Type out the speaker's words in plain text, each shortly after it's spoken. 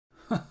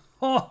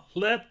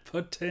Let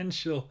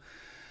potential,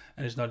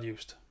 and it's not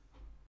used.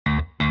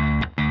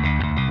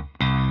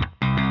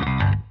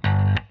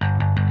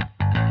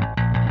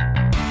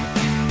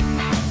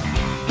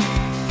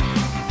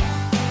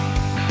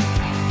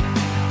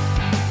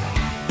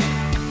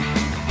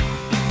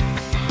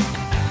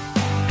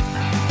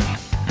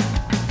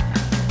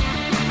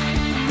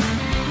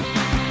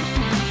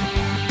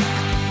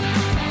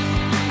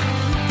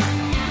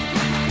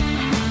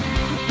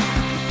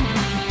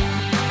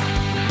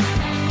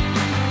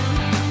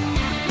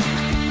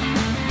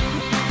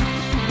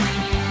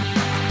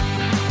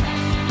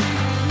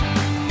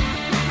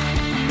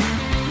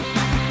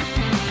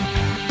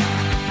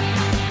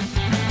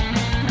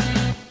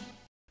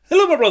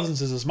 Hello my brothers and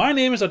sisters, my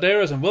name is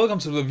Daidarius and welcome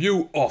to the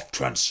review of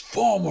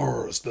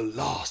Transformers The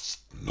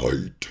Last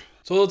Night.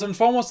 So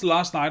Transformers The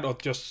Last Night, or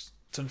just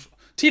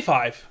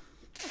T5.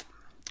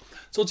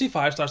 So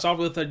T5 starts out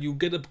with that you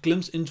get a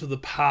glimpse into the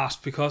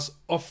past, because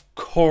of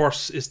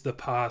course it's the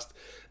past.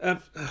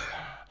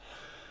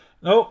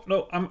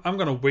 No, I'm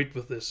gonna wait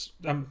with this.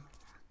 I'm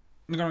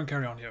gonna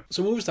carry on here.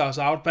 So movie starts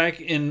out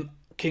back in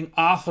King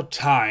Arthur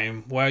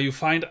time, where you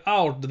find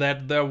out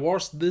that there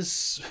was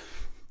this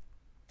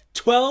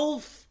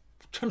 12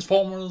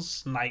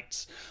 Transformers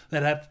knights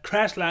that have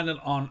crash landed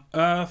on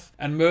Earth,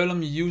 and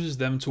Merlin uses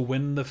them to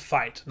win the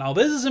fight. Now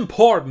this is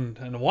important,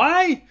 and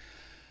why?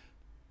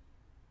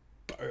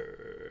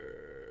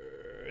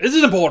 This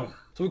is important.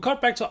 So we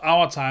cut back to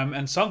our time,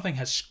 and something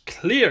has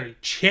clearly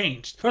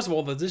changed. First of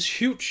all, there's this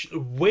huge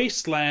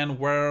wasteland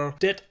where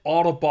dead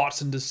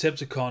Autobots and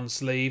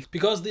Decepticons live,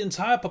 because the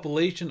entire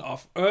population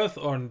of Earth,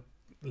 or at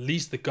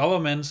least the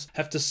governments,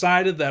 have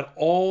decided that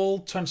all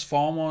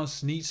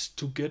Transformers needs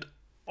to get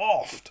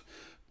offed.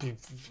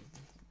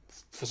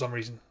 For some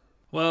reason.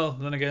 Well,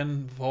 then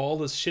again, for all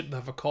this shit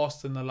that have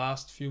caused in the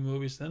last few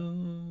movies,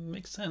 then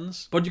makes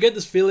sense. But you get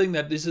this feeling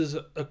that this is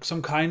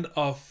some kind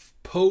of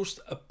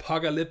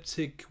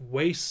post-apocalyptic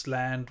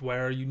wasteland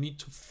where you need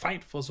to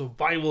fight for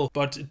survival.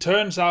 But it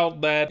turns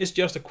out that it's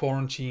just a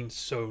quarantine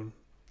zone.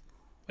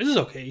 This is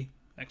okay,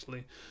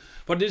 actually.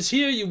 But it's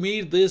here you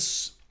meet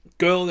this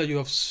girl that you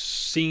have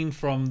seen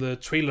from the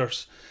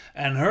trailers.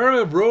 And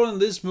her role in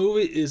this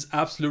movie is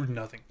absolutely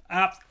nothing.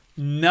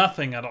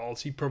 Nothing at all.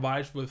 She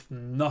provides with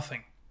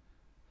nothing.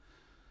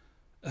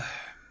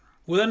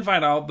 We then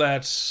find out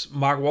that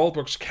Mark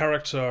Wahlberg's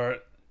character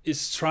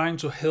is trying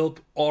to help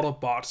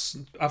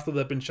Autobots after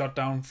they've been shot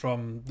down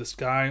from the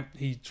sky.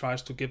 He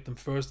tries to give them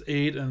first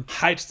aid and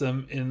hides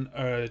them in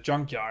a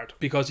junkyard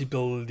because he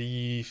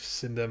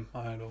believes in them.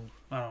 I don't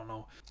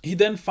know. He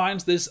then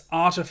finds this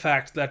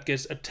artifact that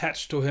gets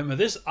attached to him, and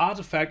this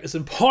artifact is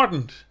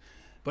important.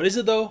 But is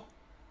it though?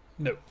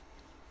 No.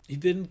 He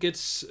then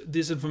gets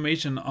this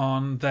information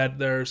on that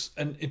there's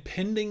an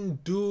impending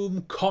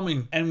doom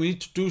coming and we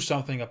need to do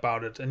something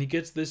about it. And he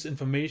gets this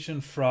information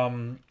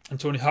from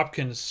Anthony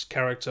Hopkins'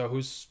 character,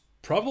 who's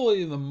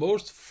probably the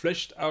most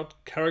fleshed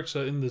out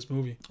character in this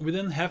movie. We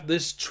then have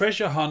this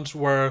treasure hunt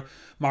where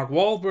Mark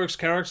Wahlberg's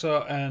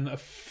character and a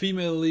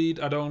female lead,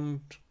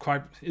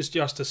 it's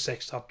just a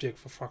sex object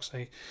for fuck's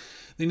sake.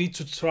 They need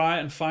to try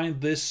and find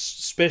this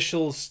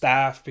special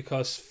staff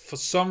because for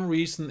some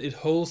reason it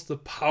holds the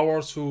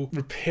power to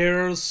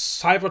repair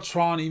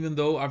Cybertron, even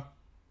though I'm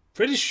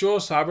pretty sure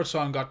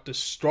Cybertron got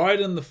destroyed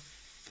in the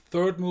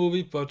third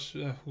movie, but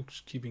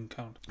who's keeping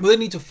count? But they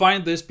need to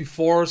find this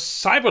before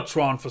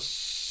Cybertron, for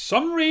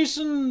some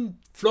reason,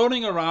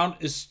 floating around,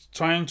 is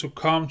trying to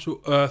come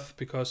to Earth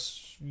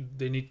because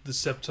they need the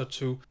scepter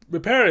to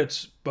repair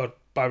it. But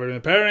by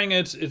repairing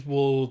it, it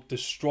will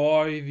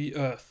destroy the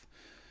Earth.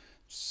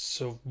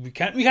 So we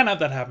can't have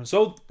that happen.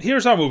 So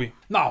here's our movie.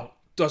 Now,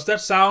 does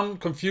that sound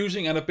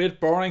confusing and a bit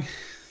boring?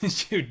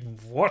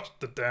 Dude, watch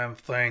the damn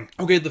thing.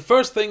 Okay, the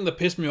first thing that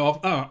pissed me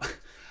off.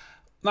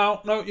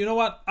 No, you know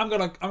what? I'm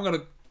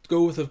gonna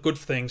go with the good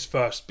things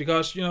first,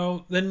 because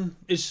then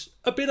it's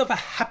a bit of a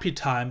happy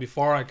time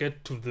before I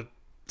get to the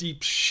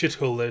deep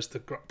shithole there's the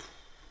grub.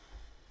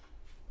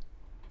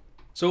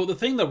 So the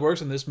thing that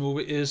works in this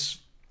movie is,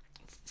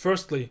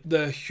 firstly,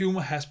 the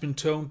humor has been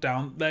toned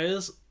down. There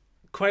is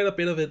quite a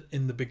bit of it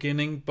in the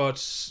beginning, but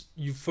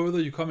further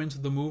you come into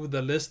the movie,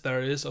 the less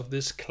there is of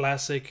this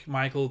classic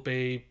Michael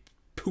Bay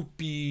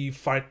poopy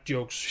fight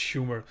jokes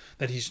humor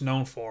that he's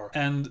known for,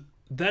 and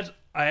that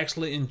I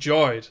actually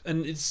enjoyed.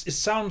 And it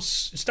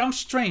sounds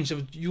strange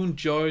if you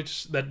enjoyed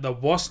that there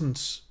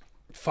wasn't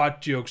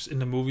fight jokes in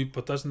the movie,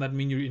 but doesn't that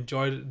mean you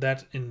enjoyed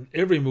that in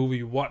every movie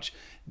you watch?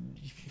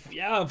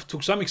 Yeah,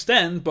 to some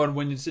extent, but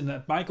when it's in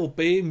a Michael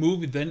Bay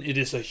movie, then it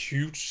is a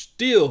huge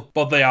deal.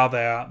 But they are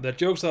there. The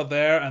jokes are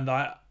there, and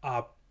they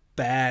are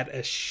bad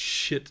as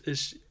shit.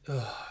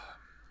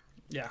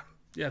 Yeah.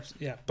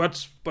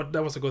 But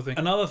that was a good thing.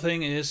 Another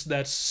thing is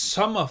that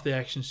some of the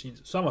action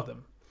scenes, some of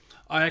them,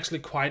 are actually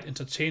quite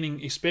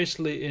entertaining,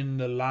 especially in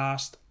the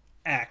last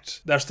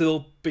act. There's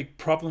still big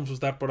problems with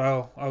that, but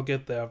I'll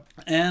get there.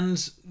 And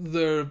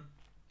the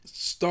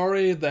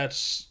story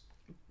that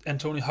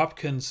Anthony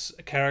Hopkins'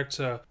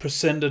 character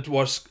presented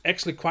was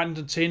actually quite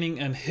entertaining,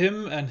 and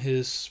him and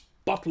his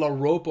butler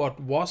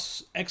robot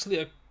was actually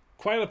a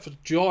quite a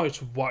joy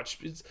to watch.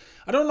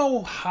 I don't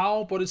know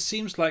how, but it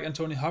seems like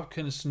Anthony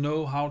Hopkins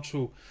know how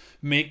to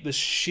make the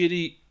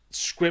shitty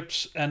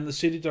scripts and the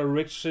shitty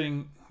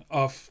directing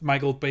of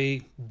Michael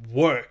Bay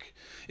work.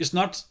 It's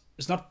not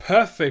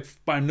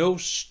perfect by no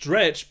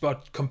stretch,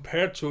 but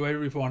compared to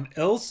everyone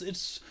else,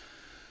 it's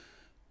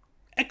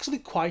actually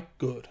quite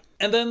good.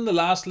 And then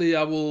lastly,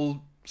 I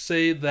will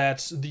say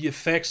that the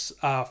effects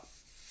are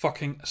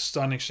fucking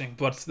astonishing.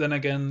 But then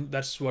again,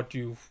 that's what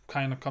you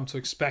kind of come to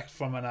expect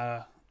from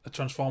a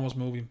Transformers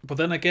movie. But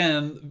then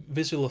again,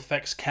 visual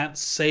effects can't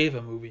save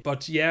a movie.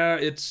 But yeah,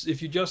 it's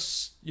if you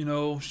just,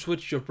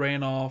 switch your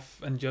brain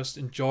off and just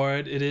enjoy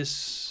it, it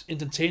is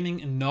entertaining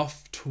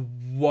enough to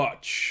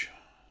watch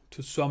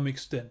to some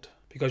extent.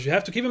 Because you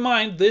have to keep in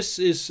mind, this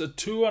is a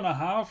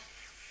 2.5,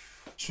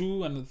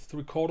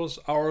 2 3/4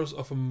 hours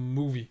of a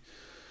movie.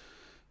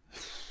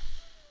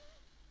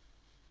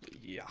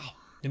 Yeah.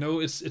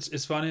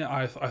 It's funny.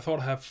 I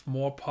thought I have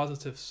more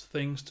positive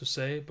things to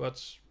say,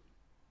 but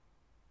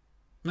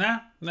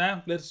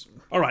let's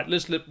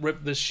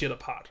rip this shit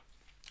apart.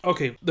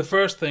 Okay, the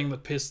first thing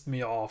that pissed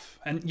me off,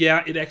 and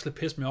yeah, it actually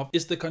pissed me off,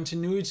 is the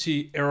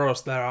continuity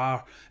errors there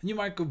are. And you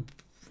might go,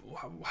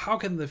 how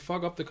can they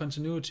fuck up the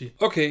continuity?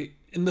 Okay,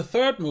 in the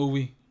third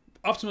movie,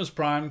 Optimus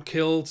Prime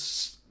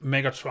kills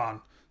Megatron.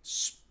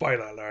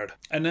 Spoiler alert.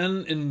 And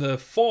then in the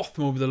fourth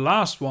movie, the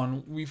last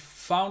one, we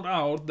found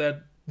out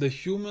that the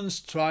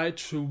humans tried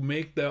to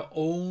make their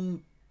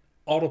own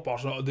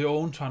Autobots, or their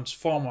own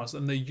Transformers,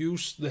 and they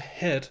used the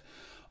head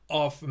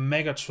of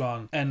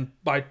Megatron. And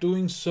by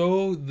doing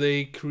so,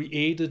 they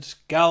created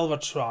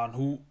Galvatron,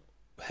 who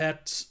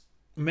had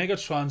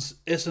Megatron's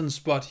essence,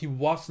 but he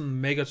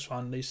wasn't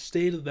Megatron. They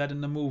stated that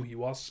in the movie. He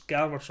was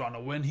Galvatron,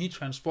 and when he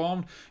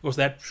transformed, it was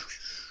that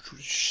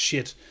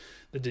shit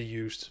that they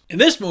used. In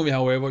this movie,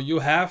 however, you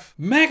have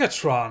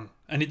Megatron,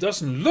 and he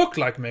doesn't look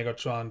like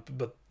Megatron,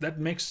 but that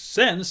makes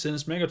sense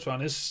since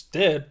Megatron is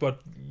dead,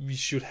 but we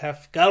should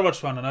have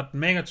Galvatron and not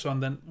Megatron.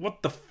 Then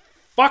what the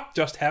fuck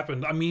just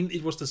happened? I mean,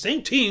 it was the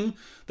same team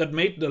that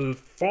made the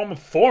former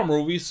 4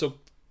 movies, so...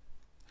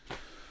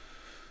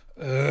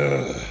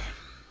 And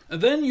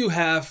then you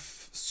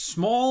have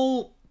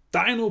small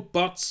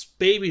Dinobots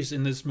babies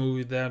in this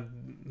movie. They're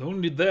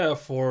only there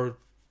for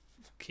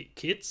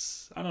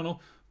kids? I don't know.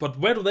 But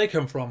where do they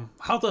come from?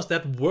 How does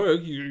that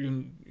work?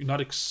 You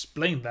not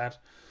explain that.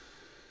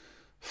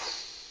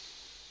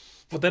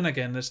 But then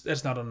again,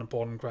 that's not an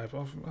important gripe.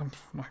 Oh,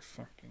 my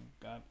fucking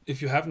god.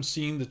 If you haven't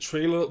seen the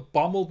trailer,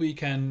 Bumblebee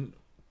can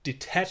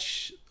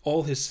detach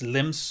all his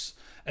limbs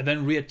and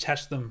then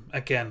reattach them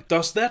again.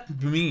 Does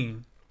that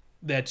mean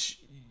that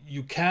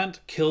you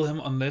can't kill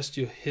him unless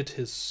you hit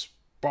his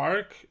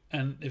spark?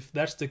 And if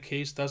that's the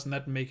case, doesn't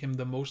that make him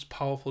the most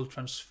powerful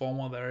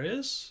Transformer there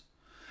is?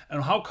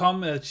 And how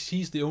come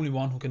he's the only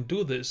one who can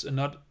do this and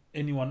not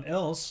anyone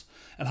else?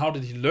 And how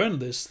did he learn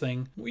this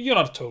thing? You're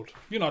not told.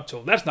 You're not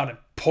told. That's not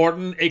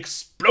important.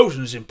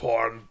 Explosion is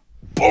important.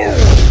 Boom!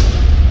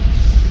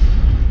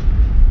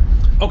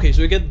 Okay,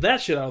 so you get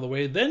that shit out of the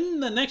way. Then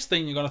the next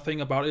thing you're gonna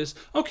think about is,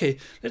 okay,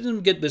 let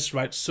me get this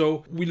right.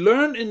 So we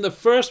learned in the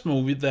first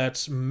movie that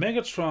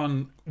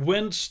Megatron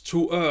went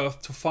to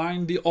Earth to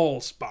find the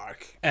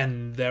Allspark.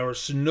 And there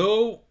was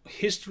no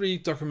history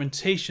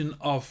documentation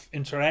of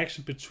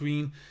interaction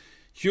between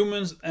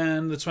humans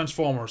and the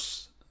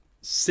Transformers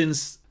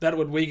since that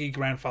Witwicky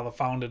grandfather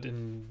found it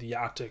in the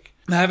Arctic.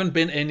 There haven't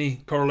been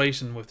any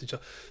correlation with each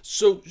other.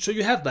 So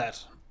you have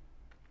that.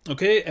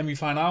 Okay, and we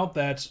find out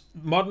that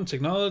modern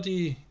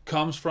technology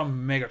comes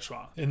from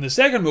Megatron. In the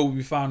second movie,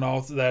 we found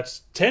out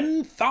that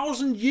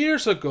 10,000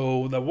 years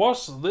ago, there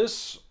was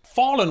this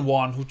fallen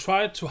one who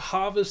tried to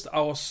harvest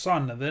our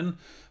sun. And then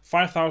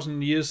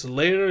 5,000 years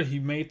later, he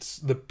made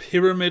the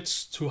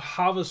pyramids to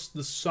harvest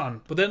the sun.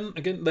 But then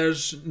again,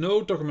 there's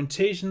no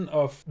documentation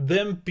of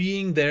them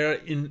being there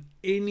in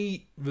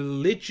any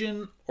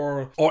religion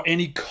or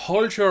any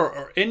culture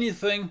or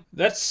anything.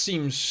 That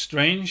seems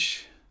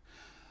strange.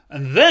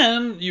 And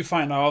then you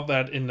find out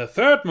that in the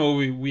third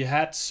movie, we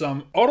had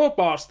some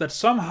Autobots that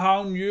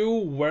somehow knew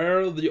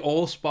where the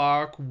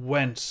Allspark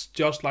went,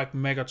 just like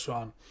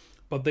Megatron.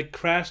 But they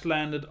crash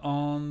landed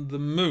on the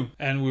moon.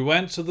 And we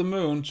went to the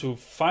moon to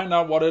find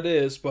out what it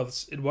is,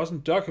 but it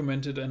wasn't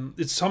documented. And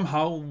it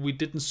somehow we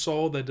didn't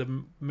saw that it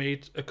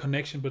made a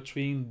connection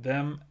between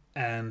them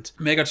and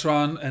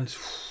Megatron.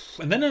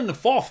 And then in the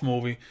fourth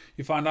movie,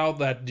 you find out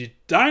that the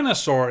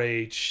dinosaur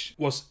age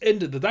was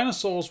ended. The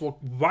dinosaurs were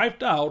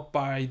wiped out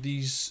by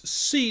these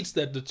seeds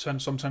that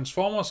some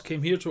Transformers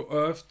came here to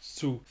Earth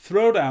to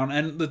throw down.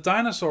 And the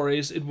dinosaur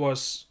age, it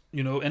was,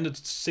 ended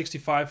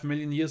 65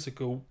 million years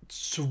ago.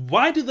 So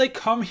why did they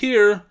come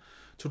here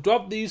to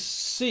drop these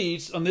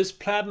seeds on this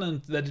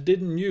planet that they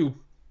didn't knew?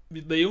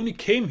 They only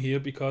came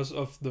here because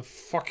of the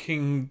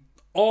fucking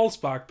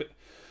Allspark.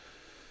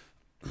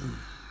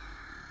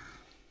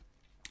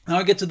 Now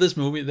I get to this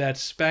movie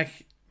that's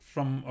back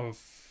from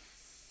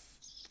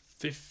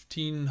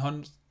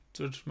 1500,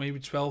 maybe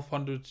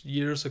 1200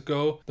 years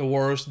ago. There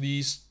was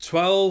these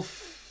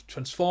 12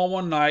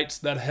 Transformer knights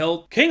that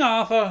helped King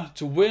Arthur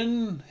to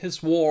win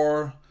his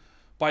war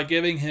by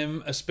giving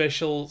him a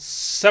special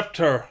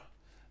scepter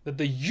that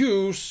they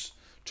use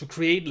to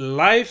create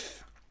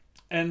life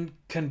and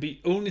can be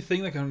only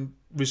thing that can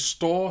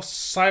restore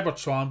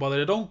Cybertron, but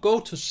they don't go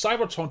to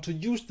Cybertron to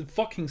use the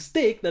fucking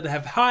stick that they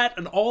have had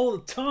and all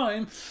the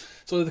time,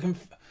 so they can.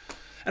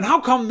 And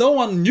how come no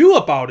one knew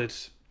about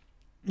it?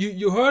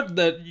 You heard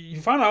that,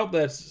 you found out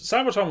that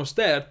Cybertron was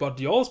dead, but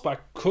the Allspark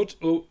could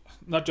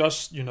not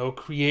just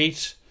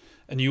create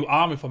a new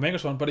army for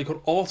Megatron, but it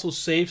could also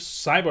save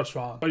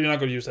Cybertron. But you're not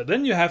going to use that.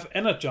 Then you have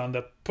Energon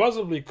that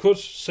possibly could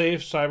save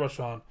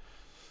Cybertron.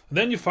 And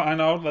then you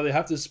find out that they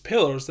have these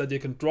pillars that you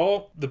can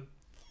draw the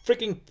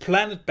freaking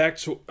planet back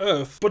to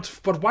Earth.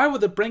 But why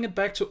would they bring it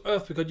back to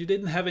Earth? Because you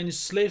didn't have any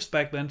slaves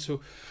back then to...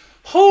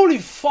 Holy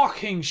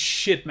fucking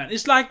shit, man.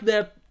 It's like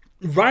they're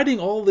writing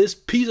all this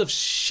piece of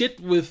shit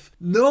with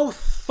no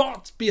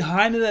thoughts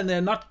behind it, and they're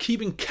not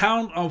keeping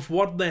count of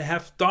what they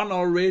have done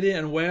already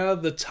and where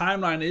the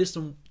timeline is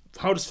and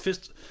how this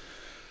fits.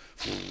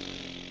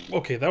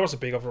 Okay, that was a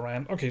big of a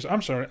rant. Okay, so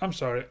I'm sorry.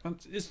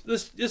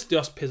 This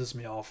just pisses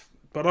me off.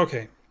 But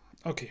okay,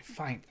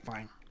 fine.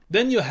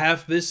 Then you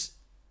have this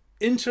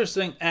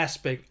interesting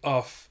aspect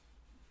of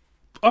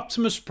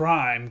Optimus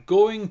Prime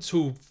going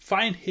to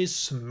find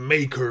his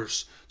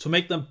makers to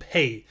make them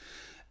pay.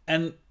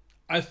 And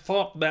I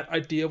thought that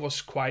idea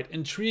was quite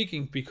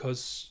intriguing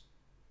because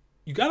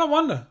you gotta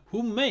wonder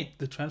who made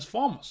the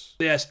Transformers.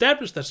 They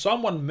established that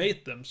someone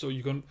made them, so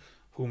you can...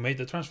 Who made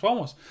the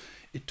Transformers?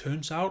 It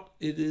turns out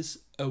it is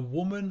a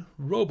woman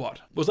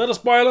robot. Was that a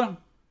spoiler?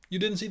 You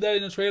didn't see that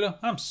in the trailer?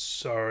 I'm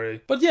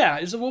sorry. But yeah,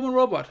 it's a woman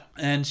robot.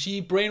 And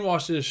she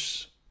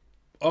brainwashes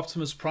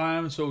Optimus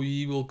Prime so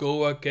he will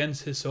go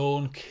against his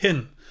own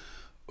kin.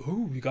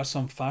 Ooh, we got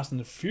some Fast and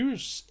the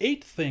Furious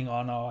 8 thing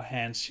on our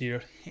hands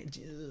here.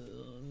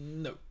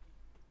 No.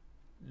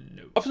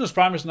 Optimus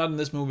Prime is not in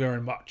this movie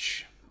very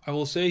much. I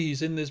will say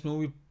he's in this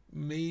movie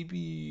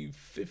maybe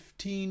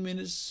 15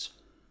 minutes.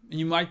 And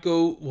you might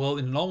go, well,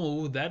 in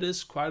normal, that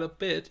is quite a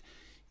bit.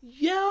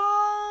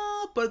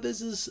 Yeah, but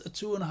this is a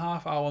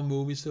 2.5 hour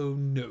movie, so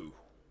no.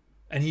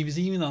 And he was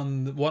even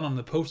on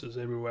the posters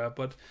everywhere,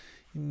 but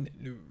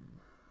no.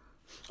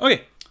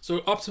 Okay,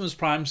 so Optimus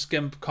Prime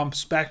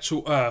comes back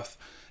to Earth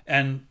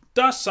and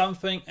does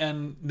something,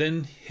 and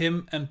then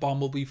him and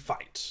Bumblebee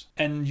fight.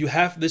 And you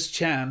have this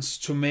chance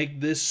to make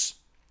this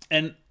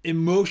an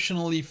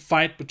emotionally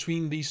fight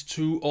between these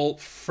two old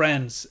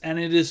friends. And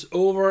it is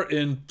over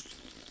in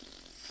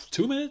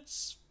 2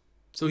 minutes.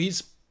 So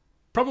he's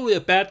probably a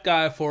bad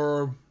guy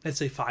for, let's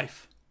say,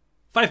 5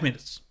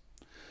 minutes.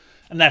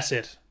 And that's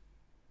it.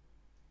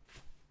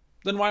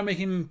 Then why make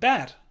him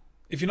bad?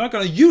 If you're not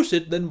going to use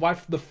it, then why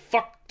the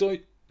fuck do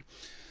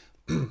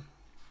you...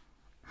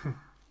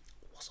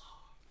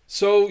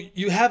 So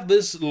you have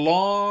this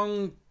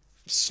long,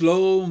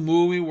 slow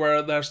movie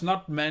where there's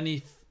not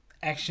many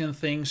action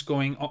things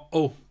going on.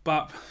 Oh,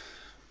 but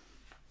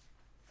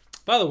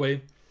by the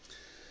way,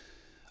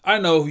 I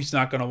know he's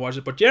not gonna watch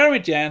it, but Jeremy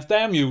Jans,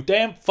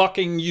 damn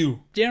fucking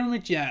you. Jeremy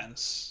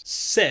Jans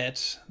said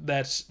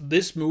that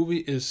this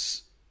movie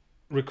is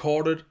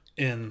recorded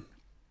in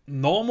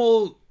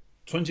normal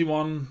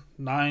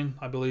 21:9,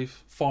 I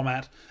believe,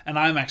 format, and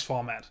IMAX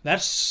format.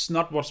 That's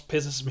not what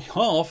pisses me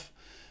off,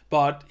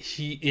 but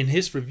he, in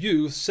his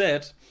review,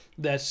 said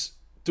that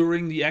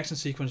during the action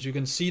sequence, you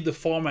can see the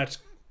format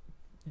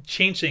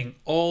changing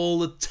all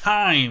the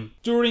time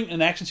during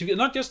an action sequence,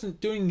 not just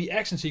during the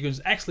action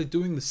sequence, actually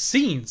during the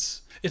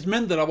scenes. It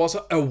meant that I was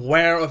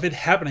aware of it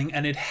happening,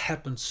 and it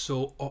happens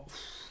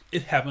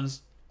it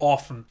happens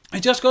often.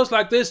 It just goes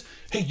like this.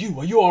 Hey you,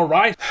 are you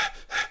alright?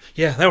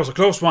 Yeah, that was a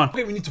close one.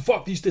 Okay, we need to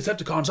fuck these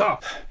Decepticons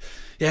up.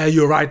 Yeah,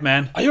 you're right,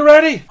 man. Are you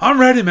ready? I'm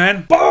ready,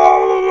 man.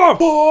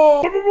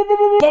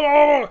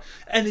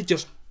 And it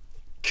just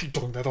keep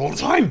doing that all the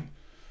time.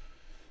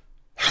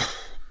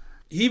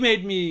 He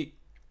made me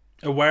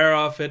aware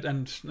of it,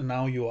 and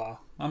now you are.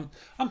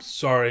 I'm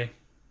sorry.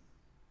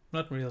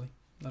 Not really.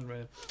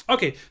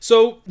 Okay,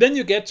 so then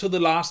you get to the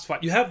last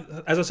fight. You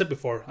have, as I said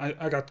before,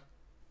 I got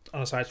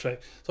on a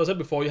sidetrack. So I said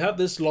before, you have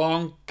this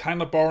long,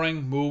 kind of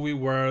boring movie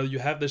where you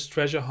have this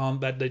treasure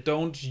hunt that they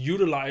don't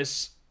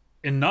utilize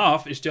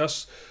enough. It's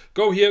just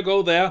go here,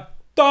 go there,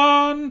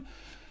 done.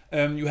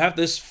 You have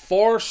this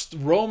forced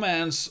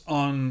romance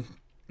on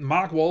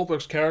Mark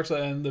Wahlberg's character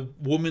and the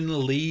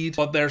woman lead,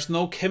 but there's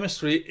no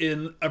chemistry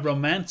in a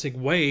romantic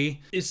way.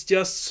 It's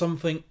just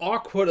something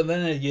awkward, and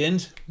then at the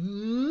end,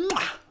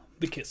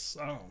 the kiss.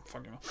 Oh,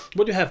 fucking hell.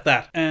 But you have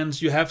that, and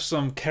you have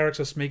some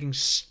characters making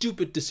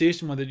stupid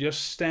decisions where they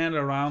just stand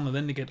around and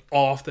then they get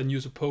off, and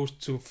you're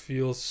supposed to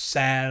feel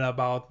sad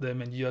about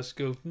them, and you just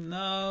go,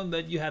 no,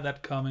 that you had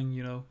that coming,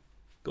 you know.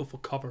 Go for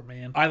cover,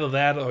 man. Either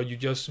that, or you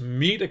just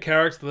meet a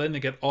character, then they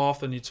get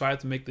off, and you try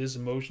to make this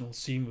emotional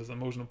scene with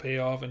emotional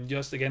payoff, and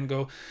just again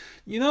go,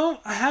 you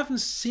know, I haven't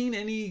seen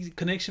any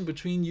connection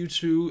between you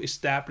two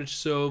established,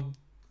 so...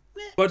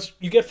 But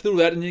you get through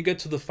that, and you get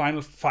to the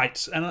final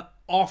fights, and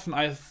often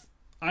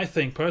I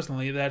think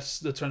personally that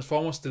the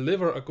Transformers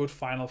deliver a good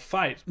final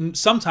fight.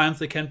 Sometimes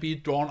they can be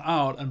drawn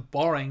out and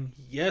boring,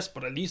 yes,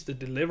 but at least they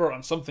deliver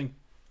on something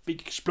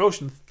big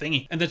explosion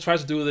thingy. And they try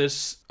to do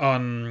this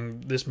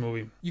on this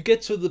movie. You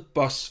get to the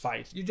boss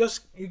fight. You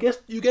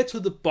get to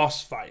the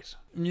boss fight.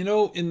 You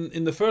know,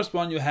 in the first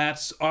one you had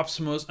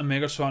Optimus and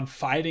Megatron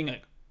fighting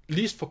at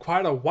least for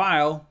quite a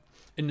while.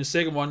 In the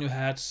second one you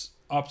had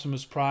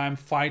Optimus Prime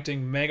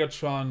fighting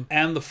Megatron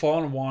and the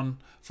Fallen One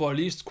for at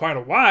least quite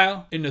a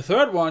while. In the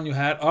third one you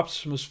had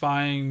Optimus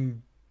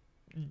fighting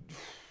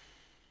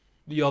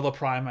the other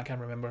Prime, I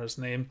can't remember his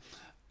name,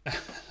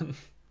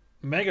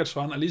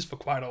 Megatron, at least for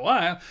quite a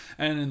while.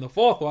 And in the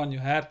fourth one you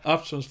had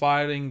Optimus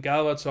fighting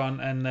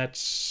Galvatron and that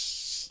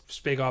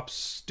Spec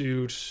Ops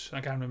dude,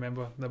 I can't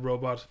remember, the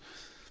robot.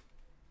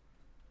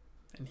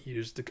 And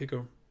here's the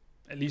kicker,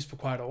 at least for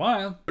quite a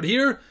while. But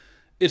here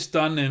it's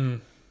done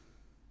in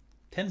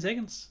 10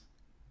 seconds,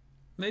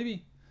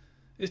 maybe.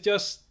 It's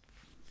just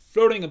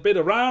floating a bit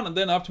around and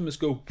then Optimus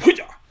go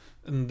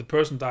and the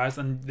person dies,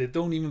 and they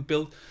don't even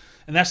build.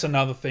 And that's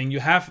another thing.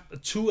 You have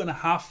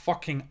 2.5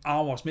 fucking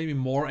hours, maybe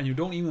more, and you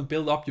don't even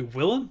build up your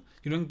villain.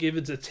 You don't give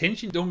it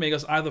attention. You don't make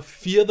us either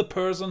fear the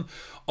person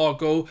or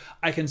go,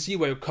 I can see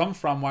where you come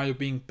from, why you're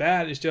being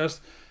bad. It's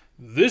just,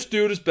 this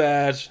dude is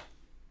bad.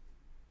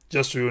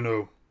 Just so you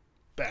know.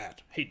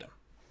 Bad. Hate them.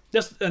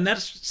 And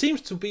that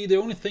seems to be the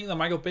only thing that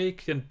Michael Bay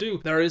can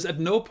do. There is at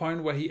no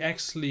point where he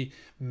actually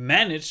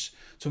managed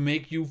to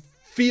make you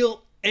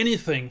feel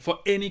anything for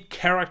any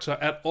character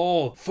at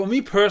all. For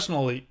me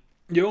personally,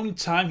 the only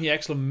time he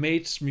actually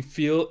made me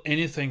feel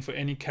anything for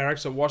any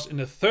character was in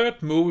the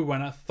third movie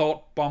when I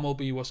thought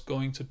Bumblebee was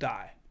going to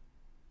die.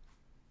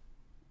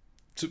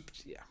 To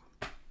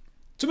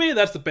me,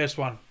 that's the best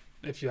one,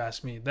 if you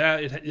ask me. There,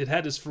 it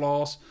had its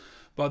flaws,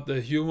 but the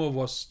humor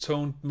was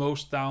toned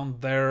most down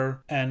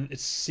there, and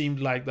it seemed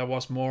like there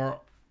was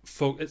more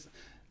focus.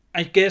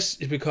 I guess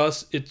it's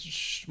because it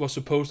was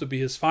supposed to be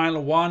his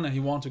final one, and he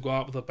wanted to go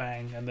out with a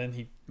bang, and then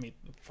he made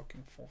the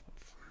fucking fourth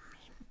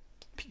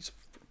piece of.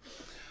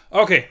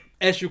 Okay,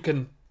 as you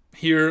can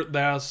hear,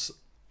 there's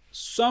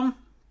some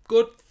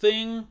good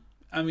thing.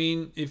 I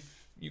mean,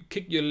 if you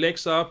kick your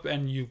legs up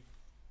and you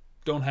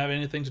don't have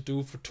anything to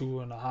do for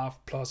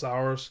 2.5+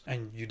 hours,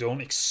 and you don't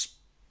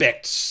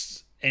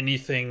expect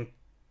anything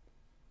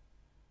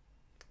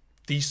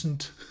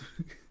decent,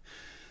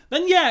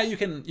 then yeah, you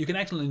can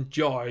actually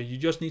enjoy. You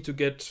just need to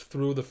get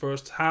through the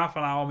first half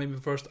an hour, maybe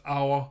the first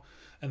hour,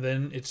 and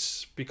then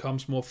it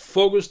becomes more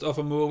focused of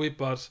a movie.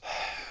 But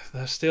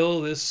there's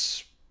still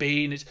this.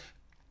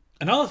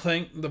 Another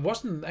thing, there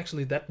wasn't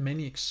actually that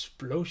many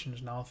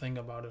explosions now I think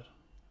about it,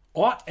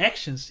 or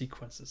action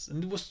sequences,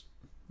 and it was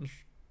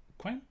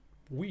quite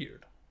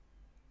weird.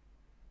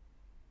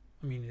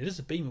 I mean, it is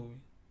a B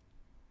movie.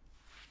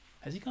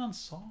 Has he gone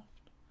soft?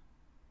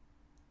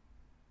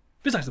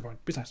 Besides the point.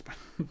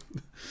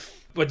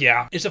 But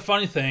yeah, it's a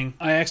funny thing.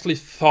 I actually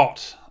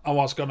thought I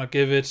was gonna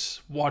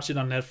watch it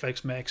on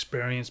Netflix, my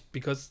experience,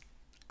 because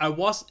I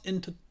was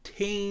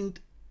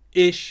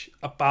entertained-ish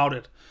about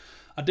it.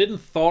 I didn't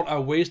thought I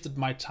wasted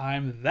my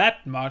time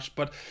that much,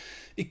 but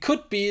it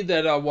could be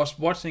that I was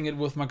watching it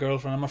with my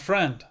girlfriend and my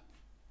friend.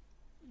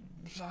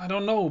 I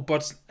don't know,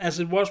 but as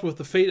it was with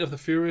the Fate of the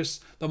Furious,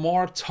 the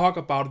more I talk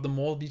about it, the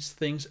more these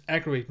things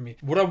aggravate me.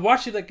 Would I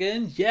watch it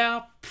again?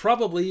 Yeah,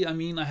 probably. I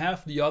mean, I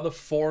have the other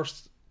 4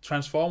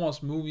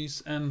 Transformers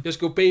movies, and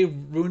just go, Bay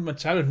ruined my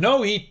childhood.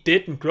 No, he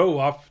didn't grow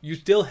up. You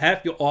still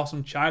have your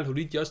awesome childhood.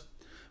 He just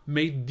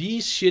made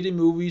these shitty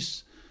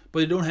movies, but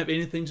they don't have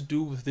anything to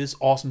do with this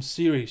awesome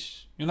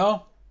series, you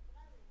know?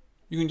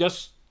 You can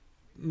just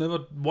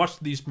never watch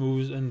these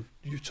movies and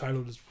your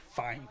childhood is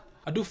fine.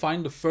 I do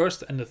find the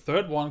first and the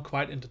third one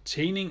quite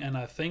entertaining, and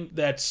I think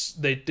that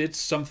they did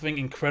something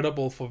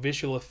incredible for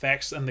visual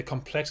effects and the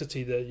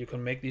complexity that you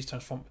can make these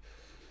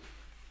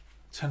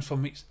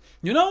transformations.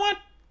 You know what?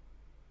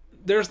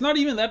 There's not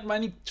even that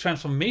many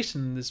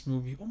transformations in this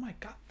movie. Oh my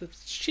god, the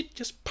shit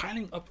just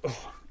piling up.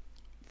 Oh.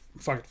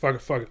 Fuck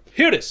it.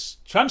 Here it is.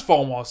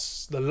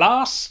 Transformers: The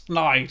Last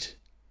Night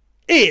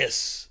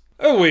is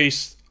a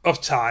waste of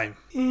time.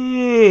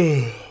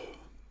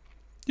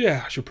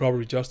 Yeah, I should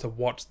probably just have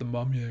watched The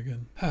Mummy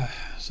again.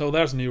 So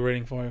there's a new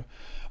rating for you.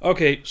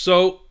 Okay,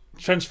 so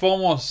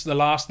Transformers: The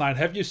Last Night.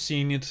 Have you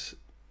seen it?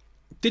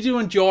 Did you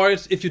enjoy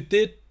it? If you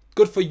did,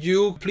 good for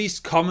you.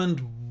 Please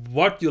comment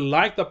what you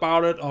liked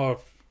about it, or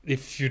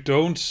if you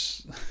don't,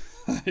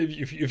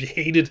 if you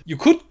hate it. You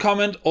could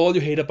comment all you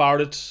hate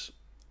about it,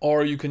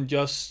 or you can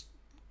just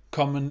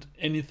comment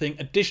anything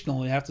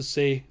additional you have to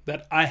say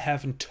that I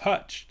haven't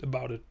touched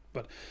about it.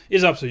 But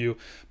it's up to you.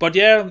 But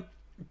yeah,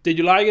 did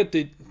you like it?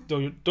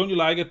 Don't you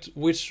like it?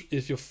 Which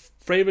is your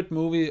favorite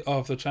movie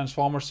of the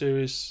Transformers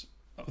series,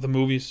 of the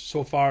movies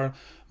so far?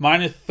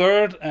 Mine is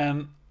third,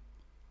 and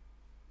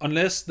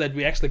unless that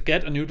we actually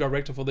get a new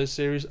director for this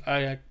series,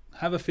 I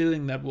have a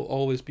feeling that will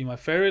always be my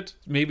favorite.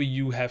 Maybe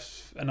you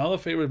have another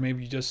favorite.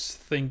 Maybe you just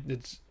think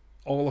that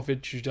all of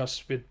it should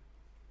just be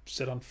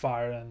set on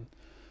fire and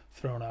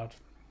thrown out.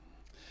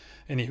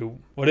 Anywho,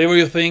 whatever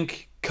you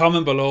think,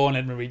 comment below and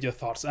let me read your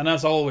thoughts. And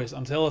as always,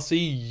 until I see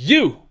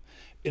you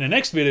in the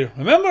next video,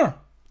 remember,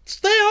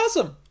 stay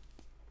awesome.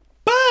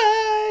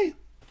 Bye.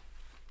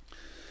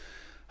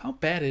 How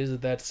bad is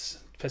it that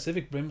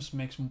Pacific Rims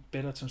makes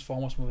better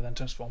Transformers movie than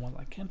Transformers?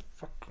 I can't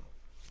fuck.